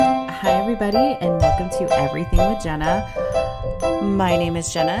Hi, everybody, and welcome to Everything with Jenna. My name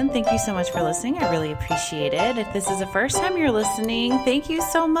is Jenna, and thank you so much for listening. I really appreciate it. If this is the first time you're listening, thank you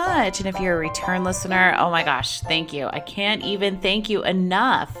so much. And if you're a return listener, oh my gosh, thank you. I can't even thank you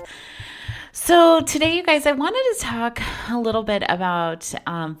enough. So today, you guys, I wanted to talk a little bit about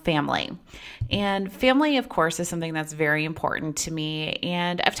family. And family, of course, is something that's very important to me.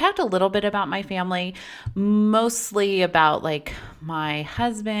 And I've talked a little bit about my family, mostly about like my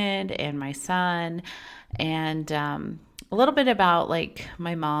husband and my son, and a little bit about like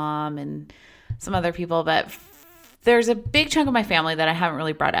my mom and some other people. But there's a big chunk of my family that I haven't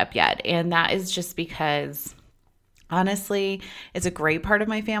really brought up yet. And that is just because honestly, it's a great part of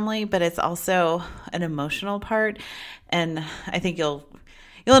my family, but it's also an emotional part. And I think you'll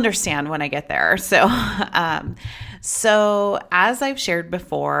understand when I get there. So as I've shared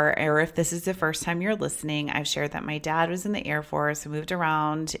before, or if this is the first time you're listening, I've shared that my dad was in the Air Force and moved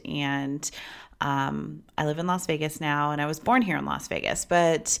around, and I live in Las Vegas now, and I was born here in Las Vegas,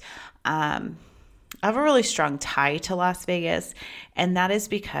 but I have a really strong tie to Las Vegas, and that is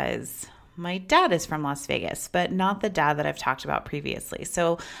because my dad is from Las Vegas, but not the dad that I've talked about previously.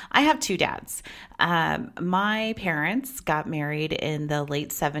 So I have two dads. My parents got married in the late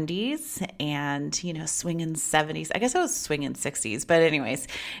 70s and, swinging 70s. I guess I was swinging 60s, but anyways,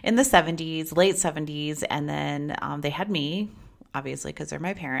 in the 70s, late 70s. And then they had me, obviously, because they're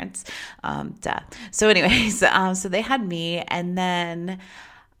my parents. So anyways, so they had me, and then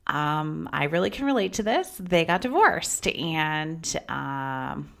I really can relate to this. They got divorced, and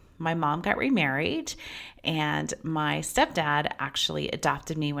my mom got remarried, and my stepdad actually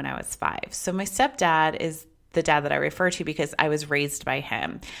adopted me when I was 5. So my stepdad is the dad that I refer to because I was raised by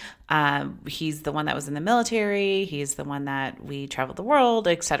him. He's the one that was in the military. He's the one that we traveled the world,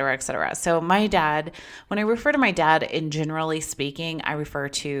 et cetera, et cetera. So my dad, when I refer to my dad, in generally speaking, I refer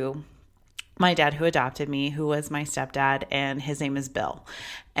to my dad who adopted me, who was my stepdad, and his name is Bill.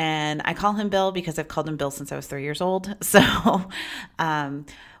 And I call him Bill because I've called him Bill since I was 3 years old. So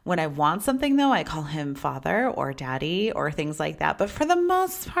when I want something, though, I call him father or daddy or things like that. But for the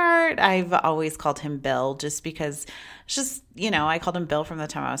most part, I've always called him Bill just because it's just, I called him Bill from the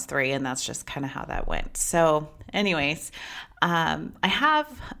time I was 3, and that's just kind of how that went. So anyways, I have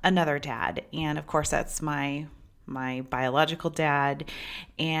another dad, and of course, that's my biological dad,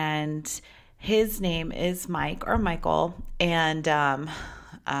 and his name is Mike or Michael, and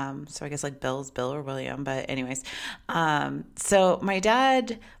so I guess like Bill's Bill or William, but anyways, so my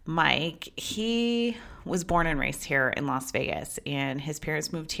dad, Mike, he was born and raised here in Las Vegas, and his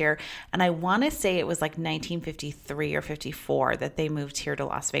parents moved here. And I want to say it was like 1953 or 54 that they moved here to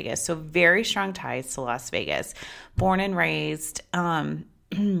Las Vegas. So very strong ties to Las Vegas, born and raised.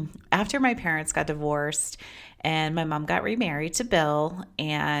 After my parents got divorced and my mom got remarried to Bill,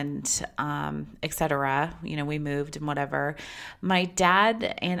 and et cetera, we moved and whatever, my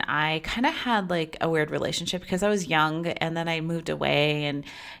dad and I kind of had like a weird relationship because I was young, and then I moved away, and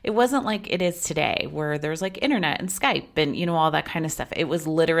it wasn't like it is today where there's like internet and Skype and, all that kind of stuff. It was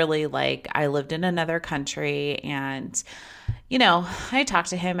literally like I lived in another country, and I talk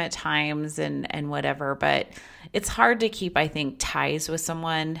to him at times and whatever, but it's hard to keep, I think, ties with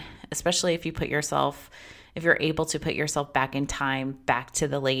someone, especially if you're able to put yourself back in time, back to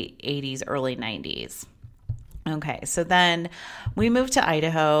the late 80s, early 90s. Okay, so then we moved to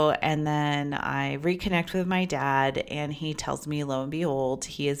Idaho, and then I reconnect with my dad, and he tells me, lo and behold,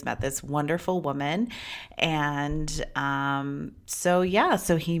 he has met this wonderful woman. And so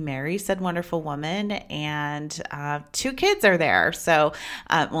he marries said wonderful woman, and 2 kids are there. So,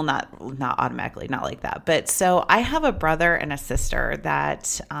 not automatically, not like that. But so I have a brother and a sister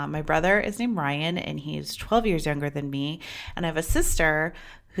that my brother is named Ryan, and he's 12 years younger than me. And I have a sister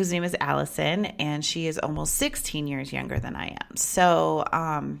whose name is Allison, and she is almost 16 years younger than I am. So,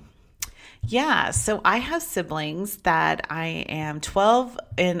 so I have siblings that I am 12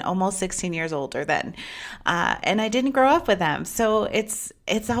 and almost 16 years older than, and I didn't grow up with them. So it's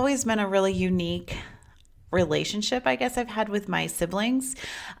always been a really unique relationship, I guess, I've had with my siblings,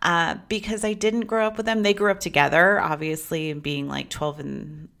 because I didn't grow up with them. They grew up together, obviously, being like 12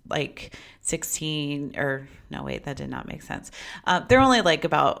 and like 16, or no, wait, that did not make sense. They're only like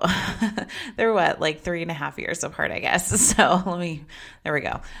about, they're what, like 3.5 years apart, I guess. So there we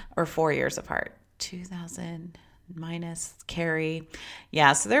go. Or 4 years apart. 2000 minus Carrie.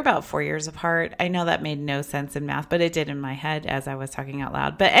 Yeah, so they're about 4 years apart. I know that made no sense in math, but it did in my head as I was talking out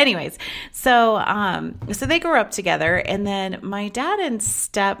loud. But anyways, so they grew up together, and then my dad and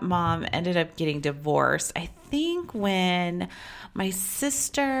stepmom ended up getting divorced. I think when my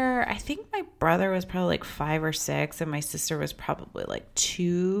sister, I think my brother was probably like 5 or 6 and my sister was probably like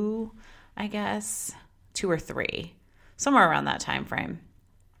 2, I guess, 2 or 3, somewhere around that time frame.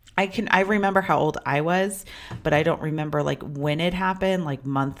 I remember how old I was, but I don't remember like when it happened, like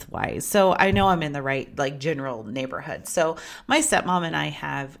month wise. So I know I'm in the right, like, general neighborhood. So my stepmom and I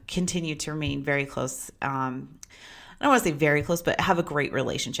have continued to remain very close. I don't want to say very close, but have a great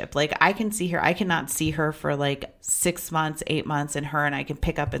relationship. Like, I can see her, I cannot see her for like 6 months, 8 months, and her and I can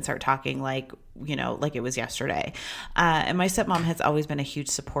pick up and start talking like, you know, like it was yesterday. And my stepmom has always been a huge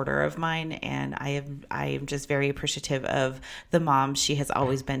supporter of mine. And I am just very appreciative of the mom she has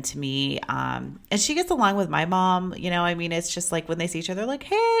always been to me. And she gets along with my mom, you know, I mean, it's just like when they see each other, like,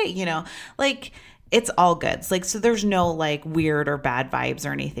 hey, you know, like, it's all good. It's like, so there's no like weird or bad vibes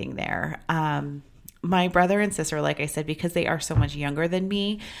or anything there. My brother and sister, like I said, because they are so much younger than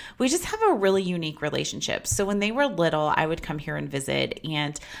me, we just have a really unique relationship. So when they were little, I would come here and visit,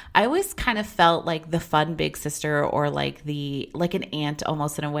 and I always kind of felt like the fun big sister, or like an aunt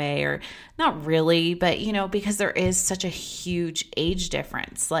almost in a way, or not really, but you know, because there is such a huge age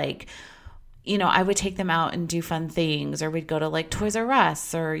difference. Like, you know, I would take them out and do fun things, or we'd go to like Toys R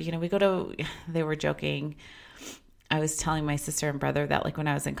Us, or, you know, they were joking. I was telling my sister and brother that like when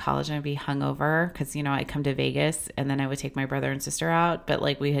I was in college, I'd be hungover because, you know, I'd come to Vegas and then I would take my brother and sister out. But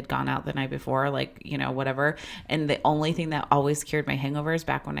like we had gone out the night before, like, you know, whatever. And the only thing that always cured my hangovers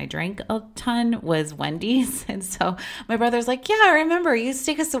back when I drank a ton was Wendy's. And so my brother's like, yeah, I remember you used to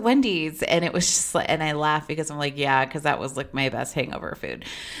take us to Wendy's. And it was just like, and I laugh because I'm like, yeah, because that was like my best hangover food.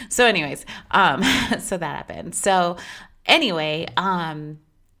 So anyways, so that happened. So anyway,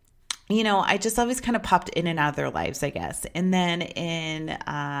 you know, I just always kind of popped in and out of their lives, I guess. And then in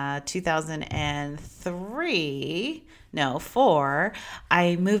 2004,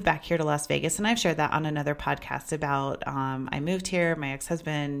 I moved back here to Las Vegas. And I've shared that on another podcast about I moved here. My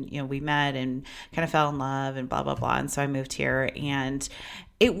ex-husband, you know, we met and kind of fell in love and blah, blah, blah. And so I moved here. And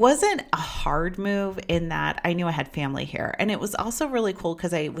it wasn't a hard move in that I knew I had family here. And it was also really cool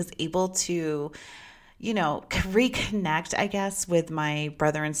because I was able to, you know, reconnect, I guess, with my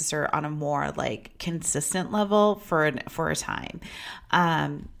brother and sister on a more like consistent level for a time.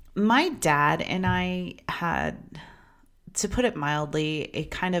 My dad and I had, to put it mildly, a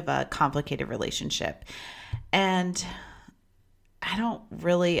kind of a complicated relationship. And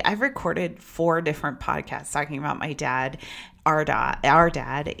I've recorded 4 different podcasts talking about my dad, our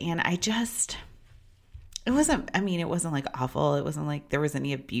dad, and it wasn't like awful. It wasn't like there was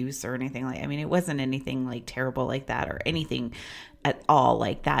any abuse or anything it wasn't anything like terrible like that or anything at all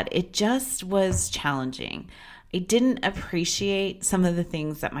like that. It just was challenging. I didn't appreciate some of the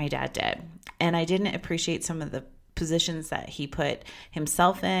things that my dad did. And I didn't appreciate some of the positions that he put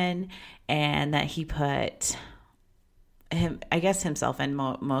himself in and that he put himself in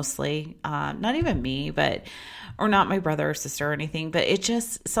mostly, not even me, or not my brother or sister or anything, but it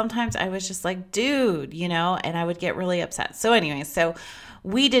just, sometimes I was just like, dude, you know, and I would get really upset. So anyway, so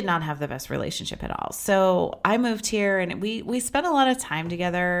we did not have the best relationship at all. So I moved here and we spent a lot of time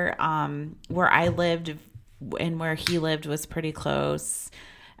together. Where I lived and where he lived was pretty close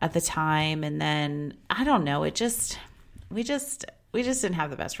at the time. And then I don't know, we just didn't have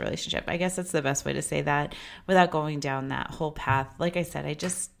the best relationship. I guess that's the best way to say that without going down that whole path. Like I said,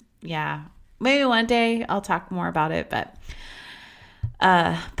 maybe one day I'll talk more about it, but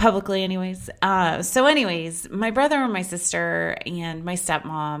publicly anyways. So anyways, my brother and my sister and my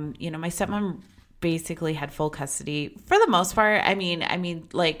stepmom, you know, my stepmom basically had full custody for the most part. I mean,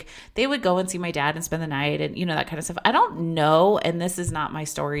 like they would go and see my dad and spend the night and, you know, that kind of stuff. I don't know. And this is not my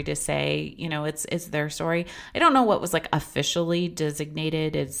story to say, you know, it's their story. I don't know what was like officially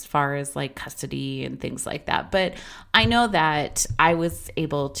designated as far as like custody and things like that. But I know that I was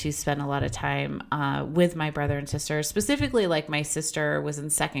able to spend a lot of time with my brother and sister. Specifically, like my sister was in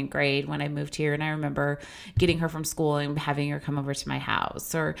 2nd grade when I moved here. And I remember getting her from school and having her come over to my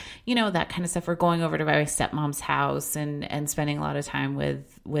house or, you know, that kind of stuff. Or going over to my stepmom's house and spending a lot of time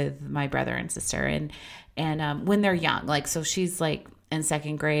with my brother and sister. And when they're young, like, so she's like in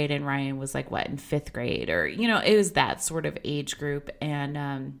 2nd grade and Ryan was like, in 5th grade or, you know, it was that sort of age group. And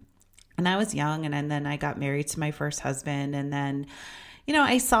I was young and then I got married to my first husband and then, you know,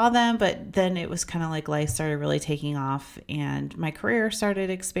 I saw them, but then it was kind of like life started really taking off and my career started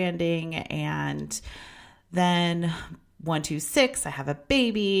expanding and then 1, 2, 6, I have a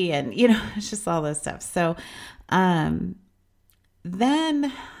baby and, you know, it's just all this stuff. So,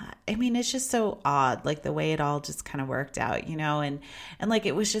 then, I mean, it's just so odd, like the way it all just kind of worked out, you know, and like,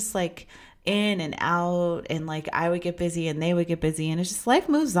 it was just like in and out, and like I would get busy and they would get busy, and it's just life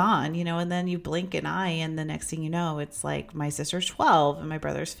moves on, and then you blink an eye and the next thing you know, it's like my sister's 12 and my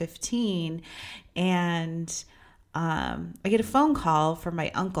brother's 15. And I get a phone call from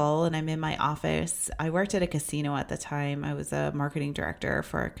my uncle, and I'm in my office. I worked at a casino at the time. I was a marketing director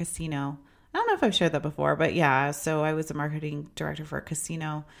for a casino. I don't know if I've shared that before, but yeah. So I was a marketing director for a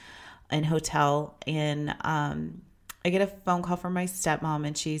casino and hotel. And I get a phone call from my stepmom,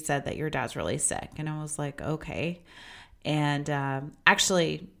 and she said that your dad's really sick. And I was like, okay. And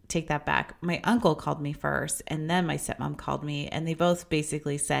actually, take that back. My uncle called me first, and then my stepmom called me, and they both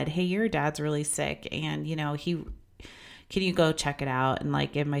basically said, hey, your dad's really sick, and can you go check it out? And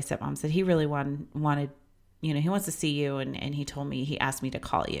like, and my stepmom said he really wanted, he wants to see you, and he asked me to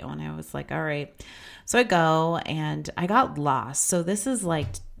call you, and I was like, all right. So I go, and I got lost. So this is like,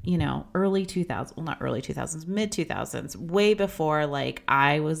 early 2000s, well, not early 2000s, mid 2000s, way before like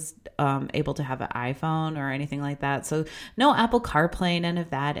I was able to have an iPhone or anything like that. So no Apple CarPlay, none of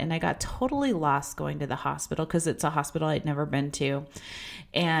that. And I got totally lost going to the hospital because it's a hospital I'd never been to.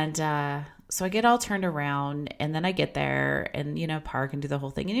 And so I get all turned around, and then I get there and, park and do the whole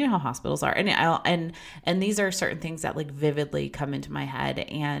thing. And you know how hospitals are. And these are certain things that like vividly come into my head.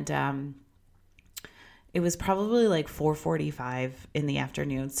 And it was probably like 4:45 in the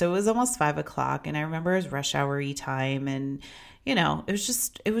afternoon. So it was almost 5 o'clock. And I remember it was rush hour-y time. And, it was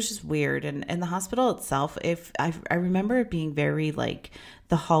just weird. And the hospital itself, I remember it being very like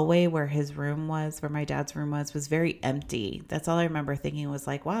the hallway where his room was, where my dad's room was very empty. That's all I remember thinking was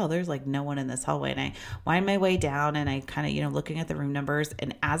like, wow, there's like no one in this hallway. And I wind my way down, and I kind of, looking at the room numbers.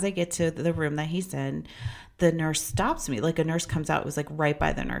 And as I get to the room that he's in, the nurse stops me. Like a nurse comes out. It was like right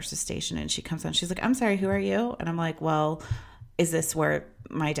by the nurse's station. And she comes on. She's like, I'm sorry, who are you? And I'm like, well, is this where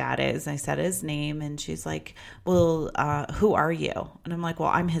my dad is? And I said his name. And she's like, well, who are you? And I'm like, well,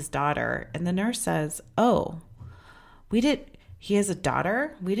 I'm his daughter. And the nurse says, oh, he has a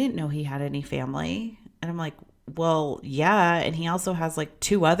daughter? We didn't know he had any family. And I'm like, well, yeah. And he also has like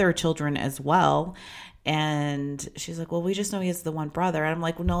 2 other children as well. And she's like, well, we just know he has the one brother. And I'm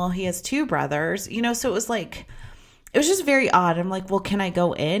like, well, no, he has 2 brothers, so it was like, it was just very odd. I'm like, well, can I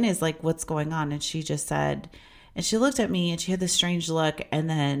go in? Is like, what's going on? And she just said, and she looked at me, and she had this strange look. And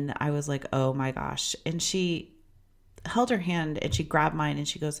then I was like, oh my gosh. And she held her hand, and she grabbed mine, and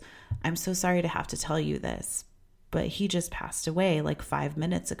she goes, I'm so sorry to have to tell you this, but he just passed away like 5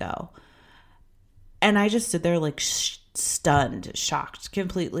 minutes ago. And I just stood there like stunned, shocked,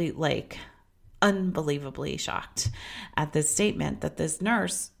 completely like unbelievably shocked at this statement that this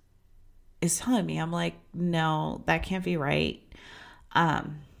nurse is telling me. I'm like, no, that can't be right.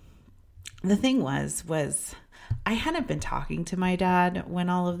 The thing was I hadn't been talking to my dad when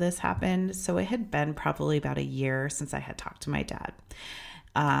all of this happened. So it had been probably about a year since I had talked to my dad.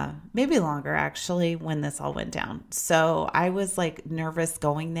 Maybe longer actually, when this all went down. So I was like nervous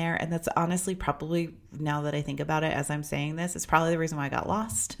going there. And that's honestly probably, now that I think about it, as I'm saying this, it's probably the reason why I got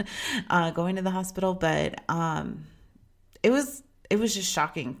lost, going to the hospital. But, it was just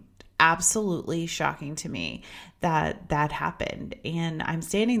shocking, absolutely shocking to me that happened. And I'm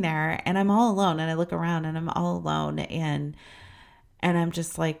standing there, and I'm all alone, and I look around, and I'm all alone, and I'm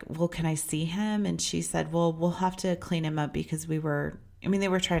just like, well, can I see him? And she said, well, we'll have to clean him up because they were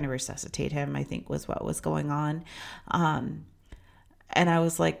trying to resuscitate him, I think was what was going on. And I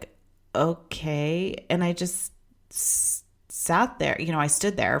was like, okay. And I just sat there, I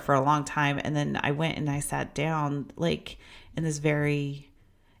stood there for a long time. And then I went and I sat down like in this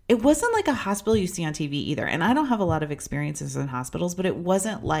it wasn't like a hospital you see on TV either. And I don't have a lot of experiences in hospitals, but it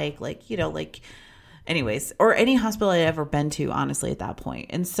wasn't anyways, or any hospital I'd ever been to, honestly, at that point.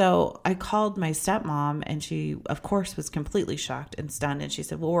 And so I called my stepmom, and she, of course, was completely shocked and stunned. And she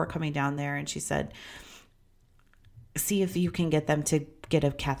said, well, we're coming down there. And she said, see if you can get them to get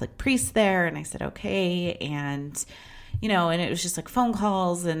a Catholic priest there. And I said, okay. And, and it was just like phone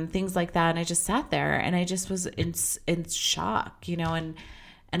calls and things like that. And I just sat there, and I just was in shock,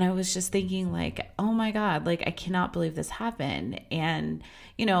 and I was just thinking like, oh my God, like I cannot believe this happened. And,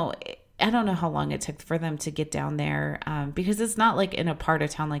 I don't know how long it took for them to get down there, because it's not like in a part of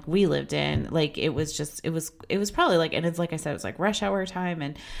town like we lived in. Like it was probably like, and it's like I said, it was like rush hour time,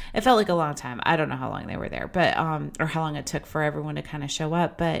 and it felt like a long time. I don't know how long they were there, but or how long it took for everyone to kind of show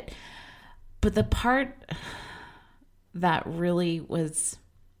up. But the part that really was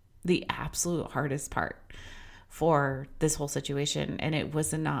the absolute hardest part for this whole situation, and it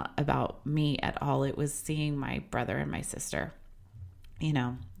was not about me at all. It was seeing my brother and my sister.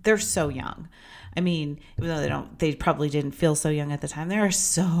 They're so young. I mean, even though they probably didn't feel so young at the time, they're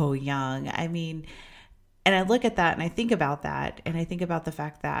so young. I mean, And I look at that and I think about that. And I think about the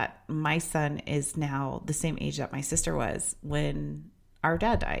fact that my son is now the same age that my sister was when our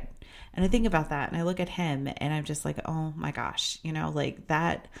dad died. And I think about that and I look at him and I'm just like, oh my gosh, like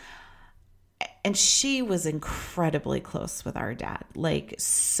that. And she was incredibly close with our dad, like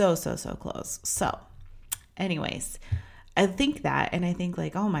so close. So anyways, I think that, and I think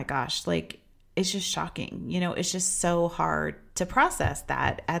like, oh my gosh, like it's just shocking. It's just so hard to process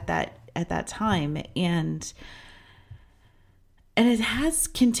that at that time. And it has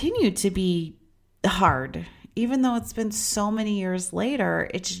continued to be hard. Even though it's been so many years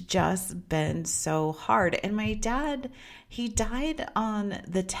later, it's just been so hard. And my dad, he died on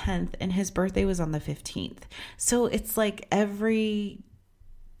the 10th and his birthday was on the 15th. So it's like every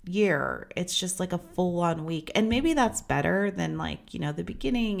year, it's just like a full-on week. And maybe that's better than like, the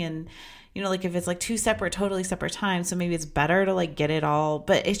beginning and, like if it's like two totally separate times. So maybe it's better to like get it all.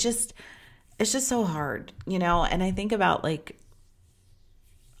 But it's just so hard, and I think about like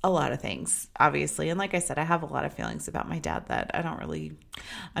a lot of things, obviously. And like I said, I have a lot of feelings about my dad that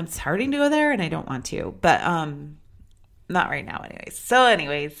I'm starting to go there and I don't want to, but not right now anyways. So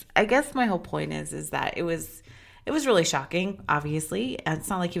anyways, I guess my whole point is that it was really shocking, obviously. And it's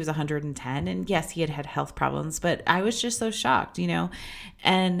not like he was 110 and yes, he had health problems, but I was just so shocked, and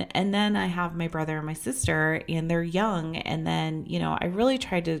then I have my brother and my sister and they're young. And then, I really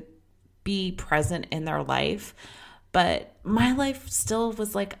tried to be present in their life, but my life still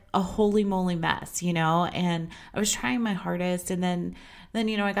was like a holy moly mess, and I was trying my hardest. And then,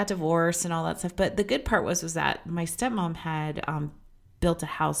 I got divorced and all that stuff. But the good part was that my stepmom had, built a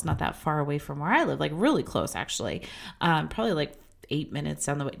house not that far away from where I live, like really close, actually, probably like 8 minutes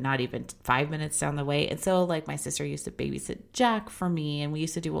down the way, not even 5 minutes down the way. And so like my sister used to babysit Jack for me and we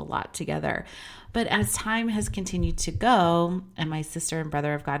used to do a lot together. But as time has continued to go and my sister and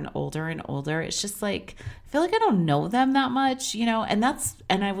brother have gotten older and older, it's just like, I feel like I don't know them that much,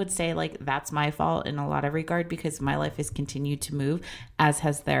 and I would say like, that's my fault in a lot of regard because my life has continued to move as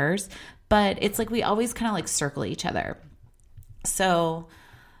has theirs. But it's like, we always kind of like circle each other. So,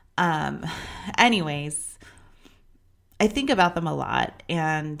 anyways, I think about them a lot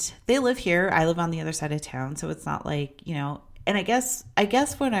and they live here. I live on the other side of town. So it's not like, and I guess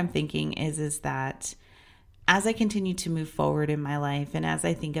what I'm thinking is that as I continue to move forward in my life and as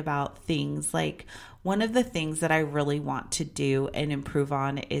I think about things, like one of the things that I really want to do and improve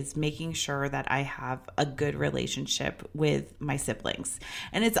on is making sure that I have a good relationship with my siblings.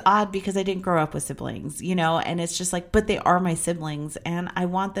 And it's odd because I didn't grow up with siblings, and it's just like, but they are my siblings and I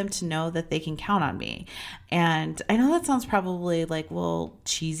want them to know that they can count on me. And I know that sounds probably like, well,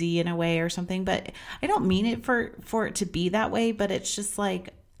 cheesy in a way or something, but I don't mean it for it to be that way, but it's just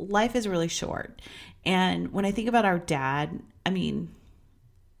like life is really short. And when I think about our dad, I mean,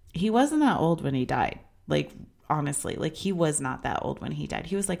 he wasn't that old when he died. Like, honestly, like he was not that old when he died.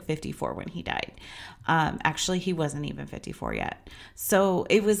 He was like 54 when he died. Actually, he wasn't even 54 yet. So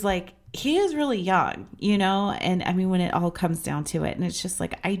it was like, he is really young, and I mean, when it all comes down to it, and it's just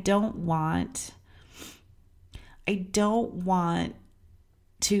like, I don't want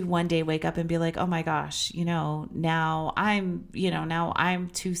to one day wake up and be like, oh my gosh, now I'm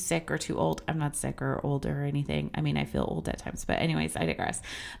too sick or too old. I'm not sick or old or anything. I mean, I feel old at times, but anyways, I digress.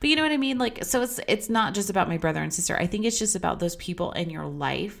 But you know what I mean? Like, so it's not just about my brother and sister. I think it's just about those people in your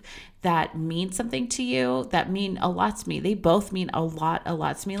life that mean something to you, that mean a lot to me. They both mean a lot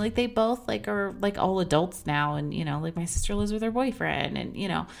to me. Like they both like are like all adults now. And, like my sister lives with her boyfriend and,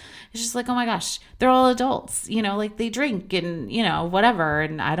 it's just like, oh my gosh, they're all adults, like they drink and, whatever.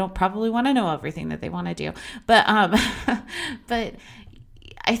 And I don't probably want to know everything that they want to do. But, but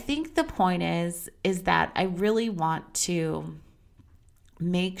I think the point is that I really want to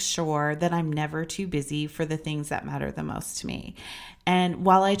make sure that I'm never too busy for the things that matter the most to me. And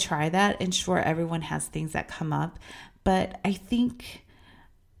while I try that, and sure, everyone has things that come up, but I think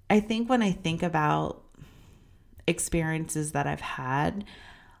when I think about experiences that I've had,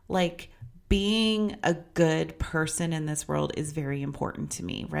 like being a good person in this world is very important to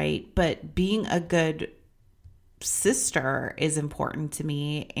me, right? But being a good sister is important to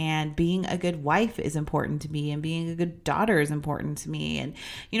me, and being a good wife is important to me, and being a good daughter is important to me, and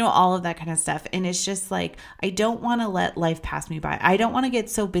all of that kind of stuff. And it's just like, I don't want to let life pass me by. I don't want to get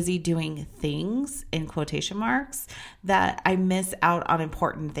so busy doing things in quotation marks that I miss out on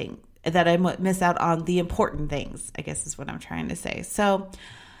important things, that I miss out on the important things, I guess is what I'm trying to say. So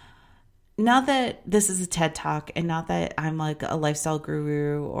not that this is a TED Talk and not that I'm like a lifestyle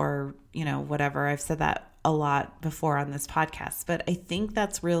guru or, whatever. I've said that a lot before on this podcast, but I think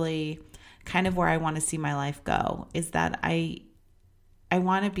that's really kind of where I want to see my life go, is that I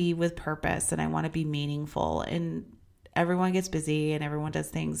want to be with purpose, and I want to be meaningful, and everyone gets busy and everyone does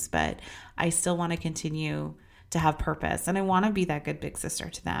things, but I still want to continue to have purpose. And I want to be that good big sister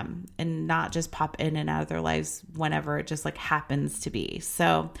to them and not just pop in and out of their lives whenever it just like happens to be.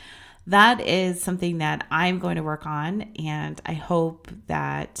 So that is something that I'm going to work on. And I hope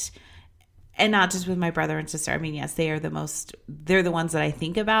that, and not just with my brother and sister. I mean, yes, they're the ones that I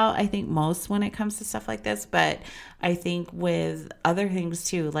think about, I think most when it comes to stuff like this. But I think with other things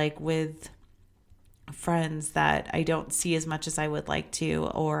too, like with friends that I don't see as much as I would like to,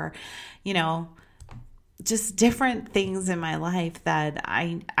 or, you know, just different things in my life that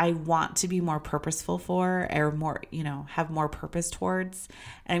I want to be more purposeful for, or more, you know, have more purpose towards.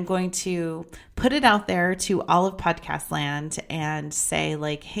 And I'm going to put it out there to all of podcast land and say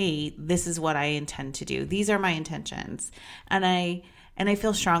like, hey, this is what I intend to do. These are my intentions. And I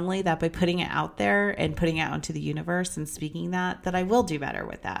feel strongly that by putting it out there and putting it out into the universe and speaking that I will do better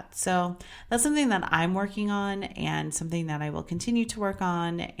with that. So that's something that I'm working on, and something that I will continue to work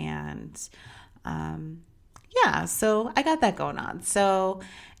on. And, yeah, so I got that going on. So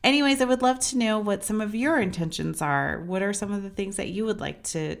anyways, I would love to know what some of your intentions are. What are some of the things that you would like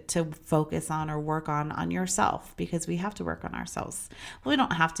to focus on or work on yourself? Because we have to work on ourselves. Well, we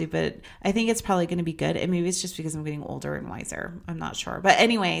don't have to, but I think it's probably going to be good. And maybe it's just because I'm getting older and wiser. I'm not sure. But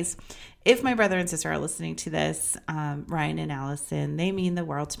anyways, if my brother and sister are listening to this, Ryan and Allison, they mean the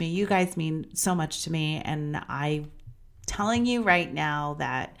world to me. You guys mean so much to me. And I'm telling you right now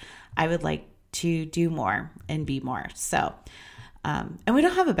that I would like to do more and be more. So, and we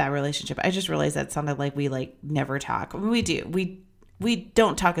don't have a bad relationship. I just realized that sounded like we like never talk. I mean, we do. We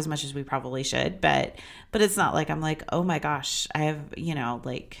don't talk as much as we probably should, but it's not like I'm like, oh my gosh, I have, you know,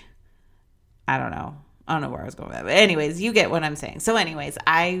 like, I don't know where I was going with that. But anyways, you get what I'm saying. So anyways,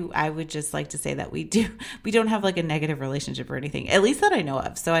 I would just like to say that we don't have like a negative relationship or anything, at least that I know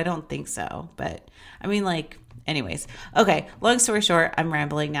of. So I don't think so, but I mean, like, anyways, okay, long story short, I'm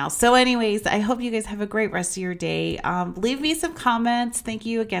rambling now. So anyways, I hope you guys have a great rest of your day. Leave me some comments. Thank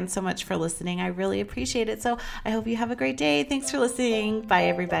you again so much for listening. I really appreciate it. So I hope you have a great day. Thanks for listening. Bye,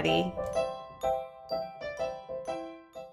 everybody.